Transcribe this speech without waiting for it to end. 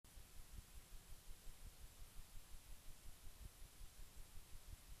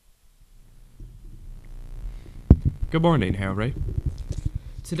Good morning, Hale-Ray.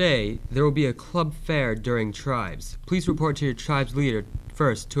 Today, there will be a club fair during tribes. Please report to your tribe's leader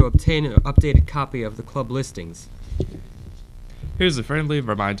first to obtain an updated copy of the club listings. Here's a friendly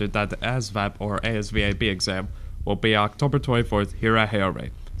reminder that the ASVAB or ASVAB exam will be October 24th here at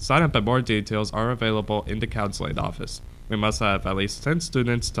Hale-Ray. Sign up and more details are available in the counseling office. We must have at least 10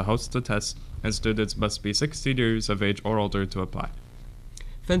 students to host the test, and students must be 16 years of age or older to apply.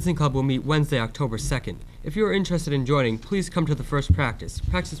 Fencing Club will meet Wednesday, October 2nd. If you are interested in joining, please come to the first practice.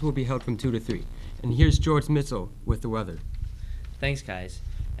 Practice will be held from 2 to 3. And here's George Mitchell with the weather. Thanks, guys.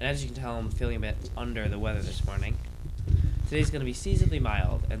 And as you can tell, I'm feeling a bit under the weather this morning. Today's going to be seasonably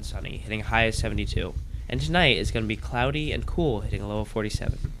mild and sunny, hitting a high of 72. And tonight is going to be cloudy and cool, hitting a low of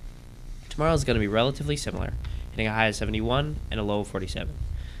 47. Tomorrow is going to be relatively similar, hitting a high of 71 and a low of 47.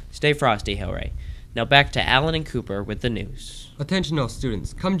 Stay frosty, Hale-Ray. Now back to Alan and Cooper with the news. Attention all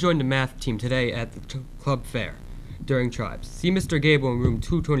students, come join the math team today at the club fair during tribes. See Mr. Gable in room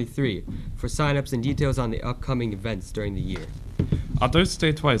 223 for sign-ups and details on the upcoming events during the year. On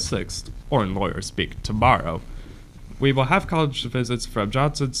Thursday 26th, or in lawyer speak, tomorrow, we will have college visits from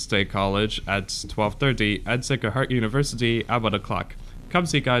Johnson State College at 12:30 and Sacred Heart University at 1 o'clock. Come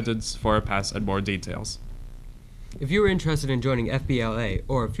see guidance for a pass and more details. If you are interested in joining FBLA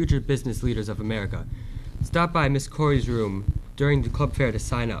or Future Business Leaders of America, stop by Miss Corey's room during the club fair to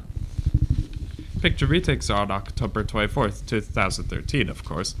sign up. Picture retakes are on October 24th, 2013, of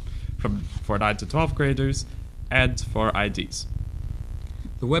course, for 9 to 12 graders and for IDs.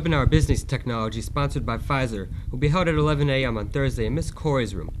 The webinar Business Technology, sponsored by Pfizer, will be held at 11 a.m. on Thursday in Miss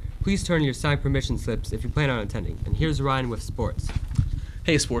Corey's room. Please turn your signed permission slips if you plan on attending. And here's Ryan with sports.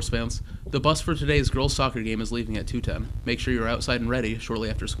 Hey sports fans, the bus for today's girls soccer game is leaving at 2:10. Make sure you're outside and ready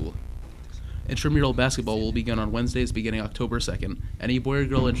shortly after school. Intramural basketball will begin on Wednesdays beginning October 2nd. Any boy or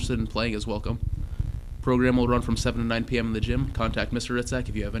girl interested in playing is welcome. Program will run from 7 to 9 p.m. in the gym. Contact Mr. Ritzak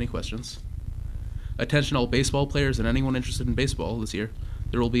if you have any questions. Attention all baseball players and anyone interested in baseball this year.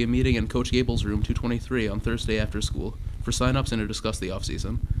 There will be a meeting in Coach Gable's room 223 on Thursday after school for sign-ups and to discuss the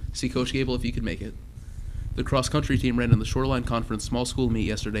off-season. See Coach Gable if you can make it. The cross-country team ran in the Shoreline Conference small school meet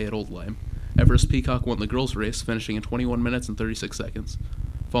yesterday at Old Lyme. Everest Peacock won the girls' race, finishing in 21 minutes and 36 seconds.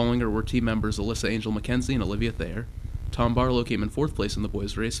 Following her were team members Alyssa Angel McKenzie and Olivia Thayer. Tom Barlow came in 4th place in the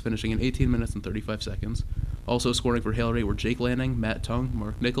boys' race, finishing in 18 minutes and 35 seconds. Also scoring for Hale-Ray were Jake Lanning, Matt Tung,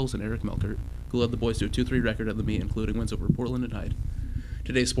 Mark Nichols, and Eric Melkert, who led the boys to a 2-3 record at the meet, including wins over Portland and Hyde.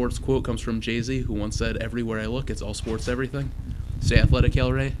 Today's sports quote comes from Jay-Z, who once said, "Everywhere I look, it's all sports everything." Stay athletic,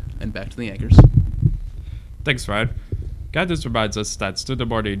 Hale-Ray, and back to the anchors. Thanks, Ryan. Guidance reminds us that student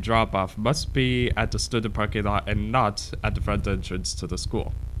morning drop-off must be at the student parking lot and not at the front entrance to the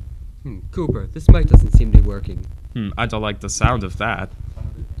school. Cooper, this mic doesn't seem to be working. I don't like the sound of that.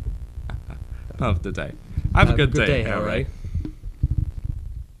 Of the day. Have a good day, Hale-Ray.